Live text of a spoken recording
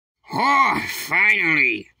Oh,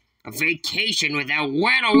 finally! A vacation without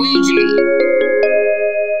Waluigi!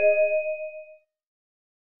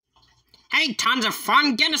 Hey, tons of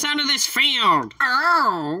fun! Get us out of this field!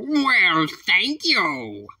 Oh, well, thank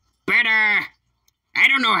you! But, I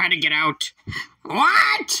don't know how to get out.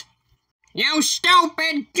 What? You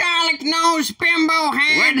stupid garlic-nosed bimbo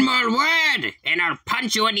head! One more word, and I'll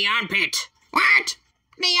punch you in the armpit. What?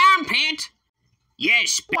 The armpit?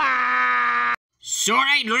 Yes, so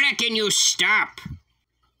I reckon you stop.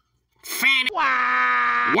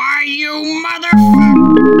 Why, you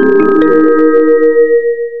motherfucker!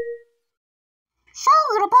 So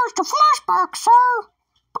you're supposed to flashback, sir.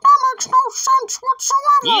 But that makes no sense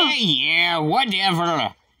whatsoever. Yeah,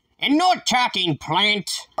 whatever. And no talking, plant.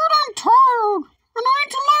 But I'm tired, and I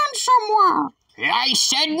need to land somewhere. I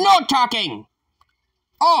said no talking.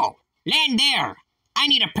 Oh, land there. I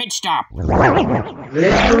need a pit stop.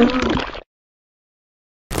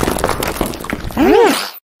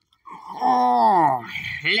 Oh,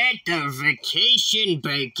 let the vacation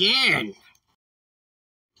begin.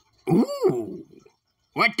 Ooh,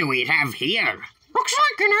 what do we have here? Looks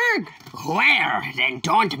like an egg. Where? Then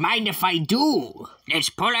don't mind if I do. Let's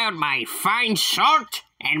pull out my fine salt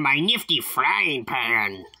and my nifty frying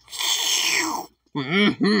pan.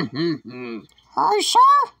 Hi,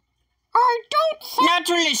 sir. I don't think... Not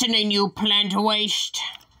listening, you plant waste.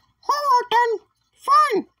 All right, then.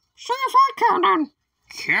 Fine. See if I can, then.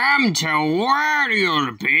 Come to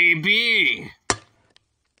Wario, baby.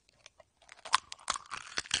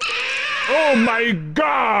 Oh, my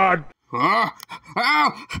God! Oh! Ah!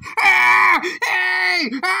 Hey!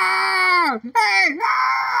 Ah! Hey!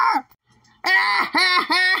 Ah!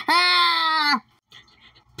 Ah!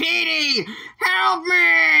 Petey, help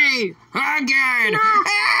me! Again! No, you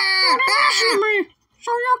didn't listen to me,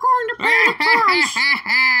 so you're going to pay the price.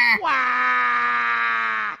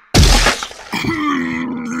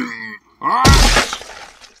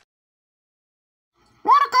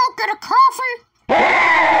 Wanna go get a coffee?